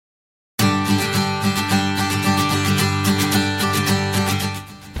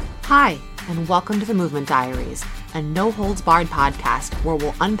Hi, and welcome to the Movement Diaries, a no-holds-barred podcast where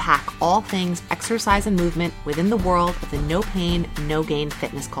we'll unpack all things exercise and movement within the world of the no-pain, no-gain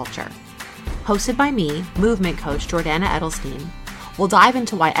fitness culture. Hosted by me, movement coach Jordana Edelstein, we'll dive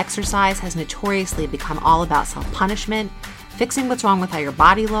into why exercise has notoriously become all about self-punishment, fixing what's wrong with how your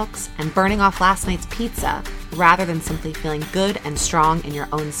body looks, and burning off last night's pizza rather than simply feeling good and strong in your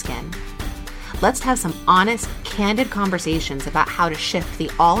own skin. Let's have some honest, candid conversations about how to shift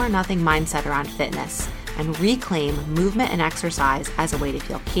the all-or-nothing mindset around fitness and reclaim movement and exercise as a way to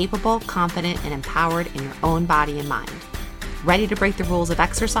feel capable, confident, and empowered in your own body and mind. Ready to break the rules of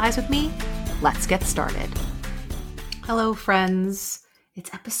exercise with me? Let's get started. Hello, friends.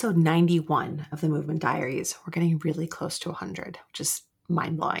 It's episode 91 of the Movement Diaries. We're getting really close to 100, which is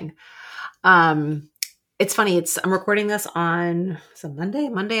mind-blowing. It's funny. I'm recording this on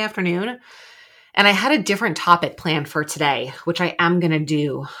Monday afternoon. And I had a different topic planned for today, which I am going to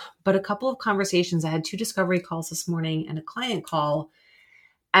do. But a couple of conversations, I had 2 discovery calls this morning and a client call.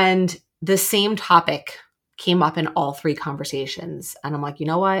 And the same topic came up in all 3 conversations. And I'm like, you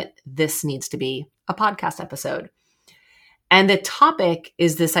know what? This needs to be a podcast episode. And the topic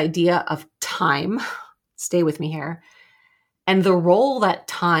is this idea of time. Stay with me here. And the role that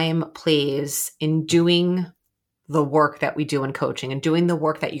time plays in doing the work that we do in coaching and doing the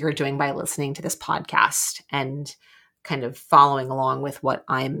work that you're doing by listening to this podcast and kind of following along with what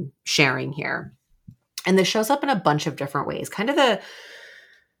I'm sharing here. And this shows up in a bunch of different ways. And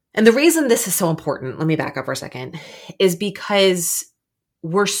the reason this is so important, let me back up for a second, is because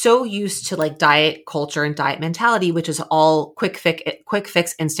we're so used to like diet culture and diet mentality, which is all quick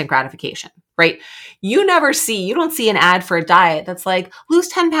fix, instant gratification, right? You don't see an ad for a diet that's like, lose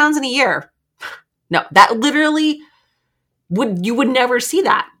 10 pounds in a year. No, that literally you would never see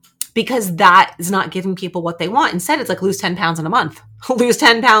that because that is not giving people what they want. Instead, it's like lose 10 pounds in a month, lose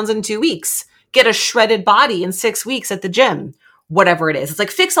 10 pounds in 2 weeks, get a shredded body in 6 weeks at the gym, whatever it is. It's like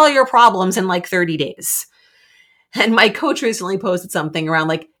fix all your problems in like 30 days. And my coach recently posted something around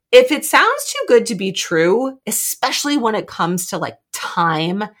like, if it sounds too good to be true, especially when it comes to like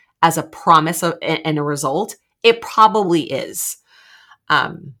time as a promise and a result, it probably is.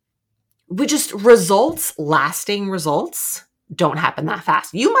 Lasting results don't happen that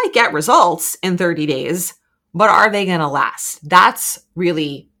fast. You might get results in 30 days, but are they going to last? That's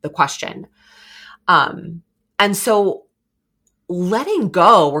really the question. And so letting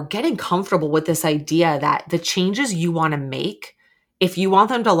go or getting comfortable with this idea that the changes you want to make, if you want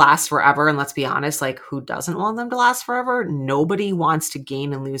them to last forever, and let's be honest, like who doesn't want them to last forever? Nobody wants to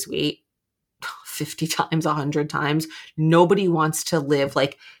gain and lose weight 50 times, 100 times. Nobody wants to live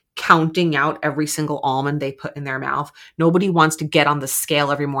like counting out every single almond they put in their mouth. Nobody wants to get on the scale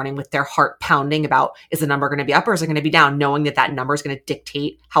every morning with their heart pounding about, is the number going to be up or is it going to be down, knowing that number is going to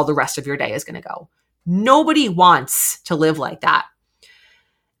dictate how the rest of your day is going to go. Nobody wants to live like that.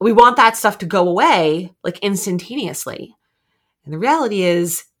 We want that stuff to go away like instantaneously. And the reality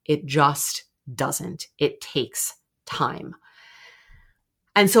is it just doesn't. It takes time.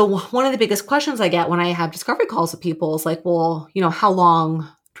 And so one of the biggest questions I get when I have discovery calls with people is like, well, how long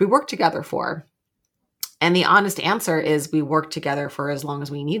do we work together for? And the honest answer is we work together for as long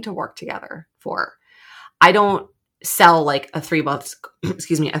as we need to work together for. I don't sell like a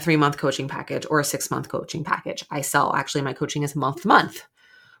 3-month coaching package or a 6-month coaching package. I sell, actually my coaching is month to month,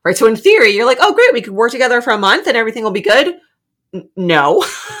 right? So in theory, you're like, oh great, we could work together for a month and everything will be good. No,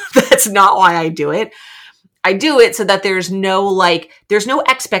 that's not why I do it. I do it so that there's no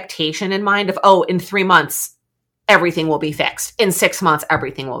expectation in mind of, oh, in 3 months, everything will be fixed. In 6 months,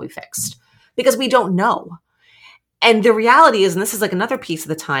 everything will be fixed because we don't know. And the reality is, and this is like another piece of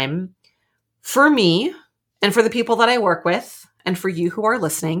the time for me and for the people that I work with and for you who are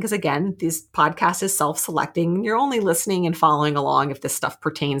listening, because again, this podcast is self-selecting. You're only listening and following along if this stuff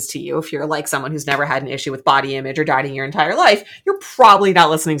pertains to you. If you're like someone who's never had an issue with body image or dieting your entire life, you're probably not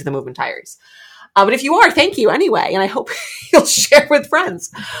listening to the Movement Diaries. But if you are, thank you anyway. And I hope you'll share with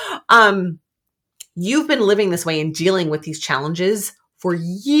friends. You've been living this way and dealing with these challenges for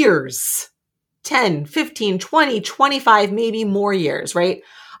years, 10, 15, 20, 25, maybe more years, right?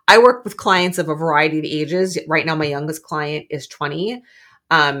 I work with clients of a variety of ages. Right now, my youngest client is 20.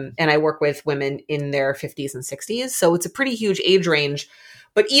 And I work with women in their 50s and 60s. So it's a pretty huge age range.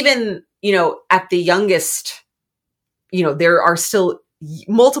 But even, at the youngest, there are still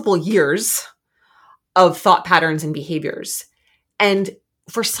multiple years of thought patterns and behaviors. And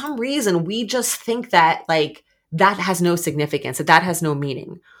for some reason, we just think that like that has no significance, that has no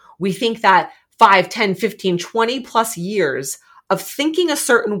meaning. We think that 5, 10, 15, 20 plus years of thinking a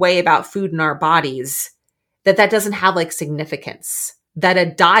certain way about food in our bodies, that doesn't have like significance. that a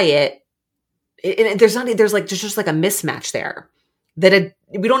diet, there's just like a mismatch there, that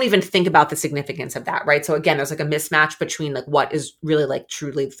we don't even think about the significance of that, right? So again, there's like a mismatch between like what is really like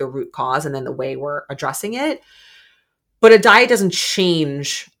truly the root cause and then the way we're addressing it. But a diet doesn't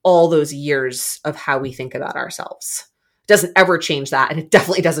change all those years of how we think about ourselves. It doesn't ever change that. And it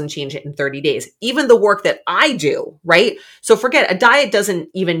definitely doesn't change it in 30 days. Even the work that I do, right? So forget, a diet doesn't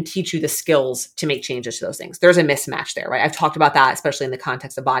even teach you the skills to make changes to those things. There's a mismatch there, right? I've talked about that, especially in the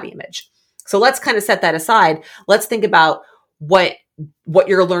context of body image. So let's kind of set that aside. Let's think about what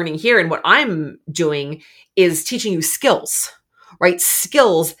you're learning here. And what I'm doing is teaching you skills, right?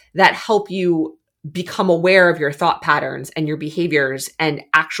 Skills that help you become aware of your thought patterns and your behaviors, and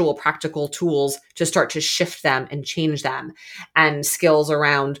actual practical tools to start to shift them and change them, and skills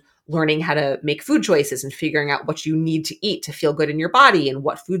around learning how to make food choices and figuring out what you need to eat to feel good in your body, and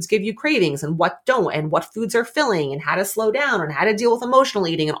what foods give you cravings and what don't, and what foods are filling, and how to slow down and how to deal with emotional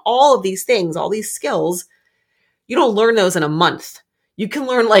eating, and all of these things, all these skills. You don't learn those in a month. You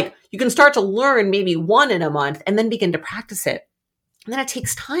can start to learn maybe one in a month and then begin to practice it. And then it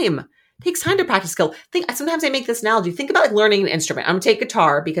takes time. It takes time to practice skill. Sometimes I make this analogy. Think about like learning an instrument. I'm going to take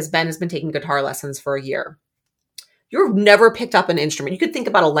guitar because Ben has been taking guitar lessons for a year. You've never picked up an instrument. You could think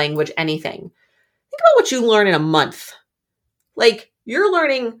about a language, anything. Think about what you learn in a month. Like, you're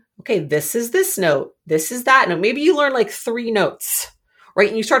learning, okay, this is this note, this is that note. Maybe you learn like 3 notes, right?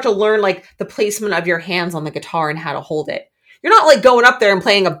 And you start to learn like the placement of your hands on the guitar and how to hold it. You're not like going up there and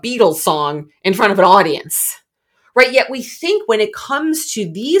playing a Beatles song in front of an audience, right? Yet we think when it comes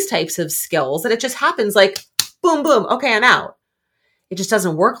to these types of skills that it just happens like, boom, boom, okay, I'm out. It just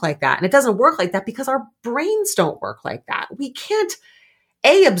doesn't work like that. And it doesn't work like that because our brains don't work like that. We can't,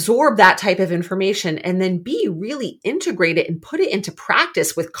 A, absorb that type of information, and then B, really integrate it and put it into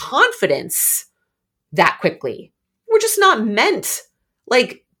practice with confidence that quickly. We're just not meant,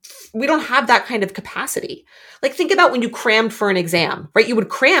 like, we don't have that kind of capacity. Like, think about when you crammed for an exam, right? You would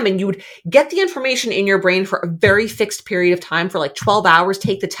cram and you would get the information in your brain for a very fixed period of time for like 12 hours,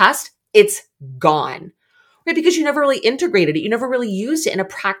 take the test, it's gone, right? Because you never really integrated it. You never really used it in a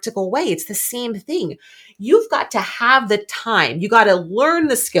practical way. It's the same thing. You've got to have the time. You got to learn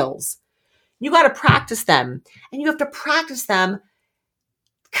the skills. You got to practice them, and you have to practice them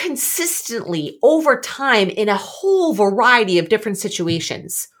consistently over time in a whole variety of different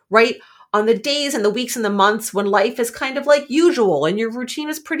situations, right? On the days and the weeks and the months when life is kind of like usual and your routine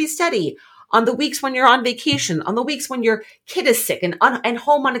is pretty steady, on the weeks when you're on vacation, on the weeks when your kid is sick and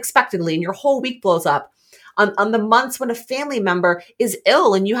home unexpectedly and your whole week blows up, on the months when a family member is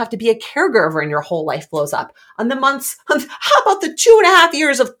ill and you have to be a caregiver and your whole life blows up, on the months, how about the 2.5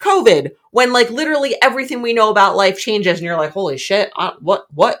 years of COVID when like literally everything we know about life changes and you're like, holy shit,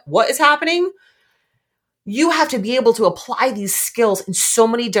 what is happening? You have to be able to apply these skills in so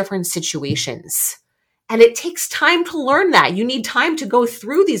many different situations. And it takes time to learn that. You need time to go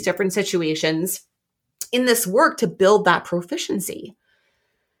through these different situations in this work to build that proficiency.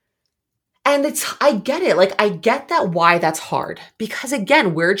 And I get it. Like, I get that why that's hard. Because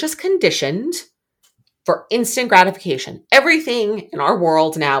again, we're just conditioned for instant gratification. Everything in our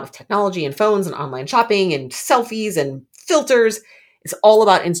world now with technology and phones and online shopping and selfies and filters is all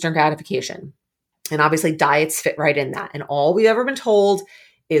about instant gratification. And obviously diets fit right in that. And all we've ever been told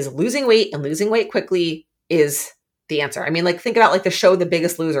is losing weight, and losing weight quickly is the answer. I mean, like, think about like the show The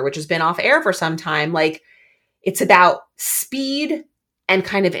Biggest Loser, which has been off air for some time. Like, it's about speed and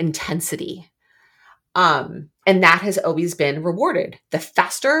kind of intensity. And that has always been rewarded. The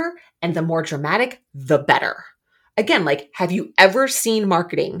faster and the more dramatic, the better. Again, like, have you ever seen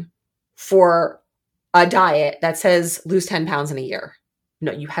marketing for a diet that says lose 10 pounds in a year?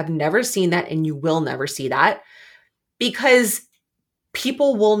 No, you have never seen that, and you will never see that, because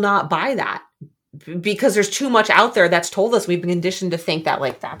people will not buy that, because there's too much out there that's told us. We've been conditioned to think that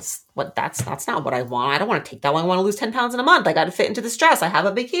like, that's not what I want. I don't want to take that long. I want to lose 10 pounds in a month. I got to fit into this dress. I have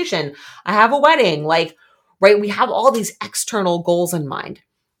a vacation. I have a wedding. Like, right. We have all these external goals in mind.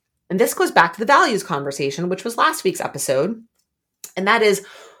 And this goes back to the values conversation, which was last week's episode. And that is,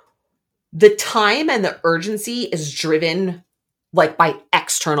 the time and the urgency is driven like by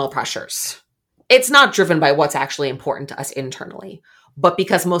external pressures. It's not driven by what's actually important to us internally. But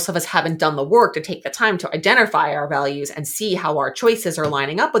because most of us haven't done the work to take the time to identify our values and see how our choices are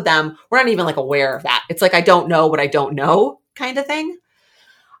lining up with them, we're not even like aware of that. It's like, I don't know what I don't know kind of thing.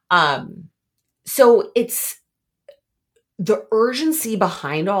 So it's the urgency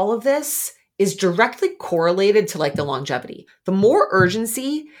behind all of this is directly correlated to like the longevity. The more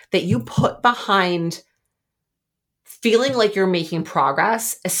urgency that you put behind feeling like you're making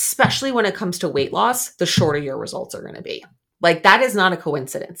progress, especially when it comes to weight loss, the shorter your results are going to be. Like that is not a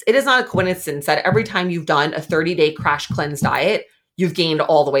coincidence. It is not a coincidence that every time you've done a 30-day crash cleanse diet, you've gained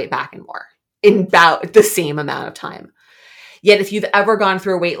all the weight back and more in about the same amount of time. Yet if you've ever gone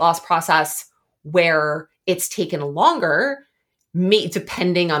through a weight loss process where it's taken longer,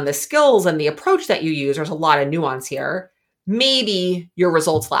 depending on the skills and the approach that you use, there's a lot of nuance here, maybe your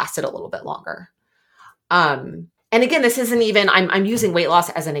results lasted a little bit longer. And again, this isn't even, I'm using weight loss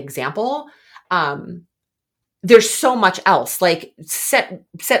as an example. There's so much else, like set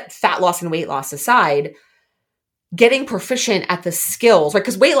fat loss and weight loss aside, getting proficient at the skills, right?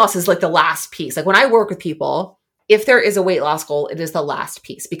 Because weight loss is like the last piece. Like when I work with people, if there is a weight loss goal, it is the last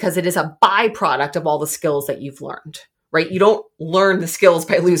piece because it is a byproduct of all the skills that you've learned, right? You don't learn the skills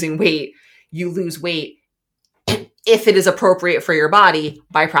by losing weight. You lose weight if it is appropriate for your body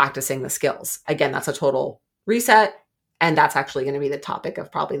by practicing the skills. Again, that's a total reset. And that's actually going to be the topic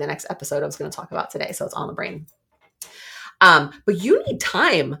of probably the next episode I was going to talk about today. So it's on the brain. But you need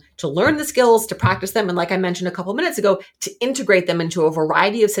time to learn the skills, to practice them. And like I mentioned a couple minutes ago, to integrate them into a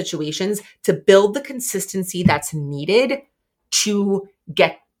variety of situations to build the consistency that's needed to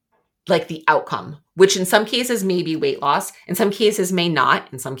get like the outcome, which in some cases may be weight loss. In some cases may not.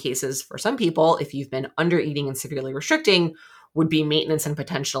 In some cases, for some people, if you've been under eating and severely restricting, would be maintenance and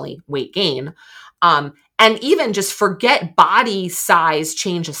potentially weight gain. And even just forget body size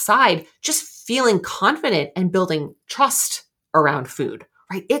change aside, just feeling confident and building trust around food,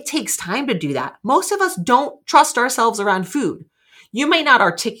 right? It takes time to do that. Most of us don't trust ourselves around food. You may not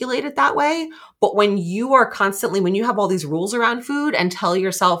articulate it that way, but when you are constantly, when you have all these rules around food and tell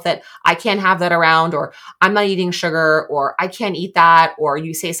yourself that I can't have that around, or I'm not eating sugar, or I can't eat that, or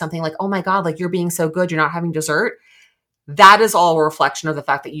you say something like, oh my God, like you're being so good, you're not having dessert. That is all a reflection of the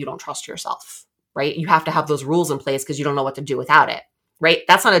fact that you don't trust yourself, right? You have to have those rules in place because you don't know what to do without it, right?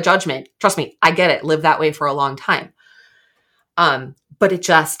 That's not a judgment. Trust me, I get it. Live that way for a long time. But it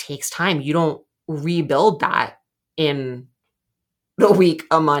just takes time. You don't rebuild that in a week,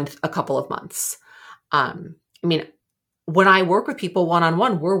 a month, a couple of months. I mean, when I work with people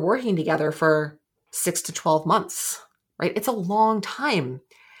one-on-one, we're working together for 6 to 12 months, right? It's a long time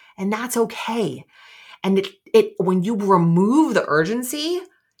and that's okay. And it when you remove the urgency,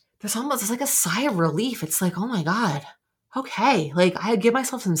 there's like a sigh of relief. It's like, oh my God, okay. Like I give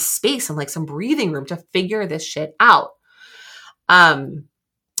myself some space and like some breathing room to figure this shit out.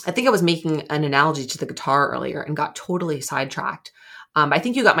 I think I was making an analogy to the guitar earlier and got totally sidetracked. I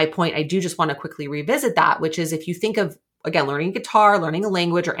think you got my point. I do just want to quickly revisit that, which is if you think of, again, learning guitar, learning a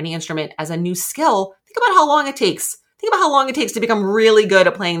language or any instrument as a new skill, think about how long it takes. Think about how long it takes to become really good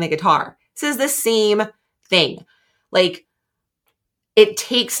at playing the guitar. This is the same thing. Like it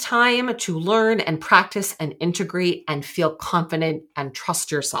takes time to learn and practice and integrate and feel confident and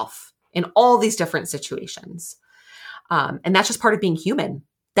trust yourself in all these different situations. And that's just part of being human.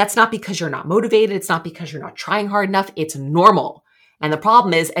 That's not because you're not motivated. It's not because you're not trying hard enough. It's normal. And the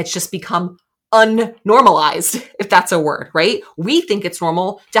problem is it's just become unnormalized, if that's a word, right? We think it's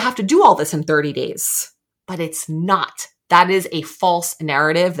normal to have to do all this in 30 days, but it's not. That is a false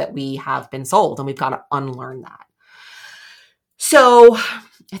narrative that we have been sold, and we've got to unlearn that. So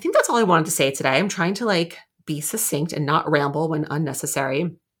I think that's all I wanted to say today. I'm trying to like be succinct and not ramble when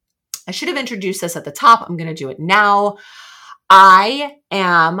unnecessary. I should have introduced this at the top. I'm going to do it now. I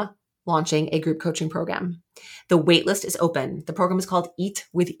am launching a group coaching program. The waitlist is open. The program is called Eat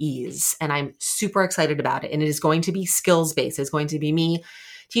with Ease, and I'm super excited about it. And it is going to be skills-based. It's going to be me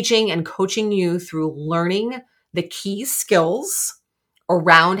teaching and coaching you through learning the key skills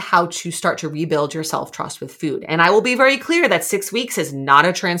around how to start to rebuild your self-trust with food. And I will be very clear that 6 weeks is not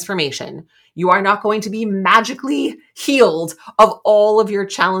a transformation. You are not going to be magically healed of all of your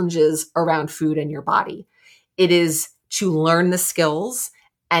challenges around food and your body. It is to learn the skills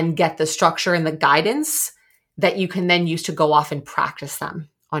and get the structure and the guidance that you can then use to go off and practice them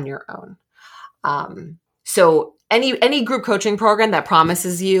on your own. So any group coaching program that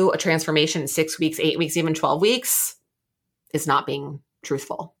promises you a transformation in 6 weeks, 8 weeks, even 12 weeks is not being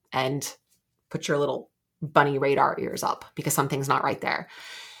truthful. And put your little bunny radar ears up because something's not right there.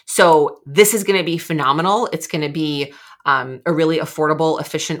 So this is going to be phenomenal. It's going to be a really affordable,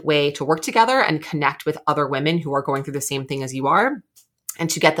 efficient way to work together and connect with other women who are going through the same thing as you are, and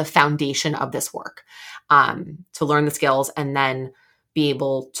to get the foundation of this work, to learn the skills and then be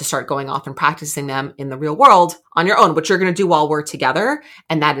able to start going off and practicing them in the real world on your own, which you're going to do while we're together.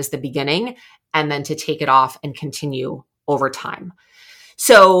 And that is the beginning. And then to take it off and continue over time.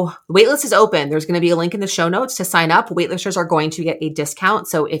 So the waitlist is open. There's going to be a link in the show notes to sign up. Waitlisters are going to get a discount.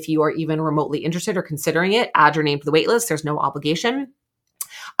 So if you are even remotely interested or considering it, add your name to the waitlist. There's no obligation.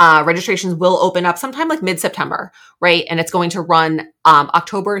 Registrations will open up sometime like mid-September, right? And it's going to run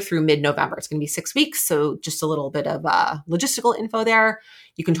October through mid-November. It's going to be 6 weeks. So just a little bit of logistical info there.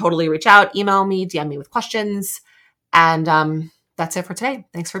 You can totally reach out, email me, DM me with questions. And that's it for today.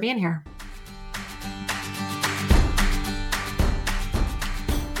 Thanks for being here.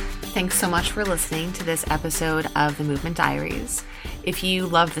 Thanks so much for listening to this episode of The Movement Diaries. If you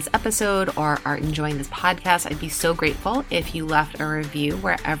love this episode or are enjoying this podcast, I'd be so grateful if you left a review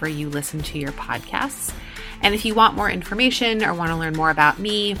wherever you listen to your podcasts. And if you want more information or want to learn more about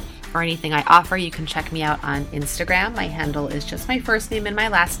me or anything I offer, you can check me out on Instagram. My handle is just my first name and my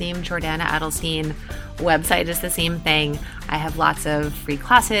last name, Jordana Adelstein. Website is the same thing. I have lots of free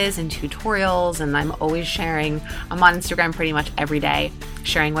classes and tutorials, and I'm always sharing. I'm on Instagram pretty much every day,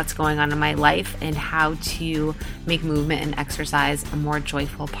 sharing what's going on in my life and how to make movement and exercise a more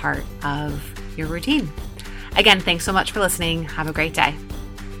joyful part of your routine. Again, thanks so much for listening. Have a great day.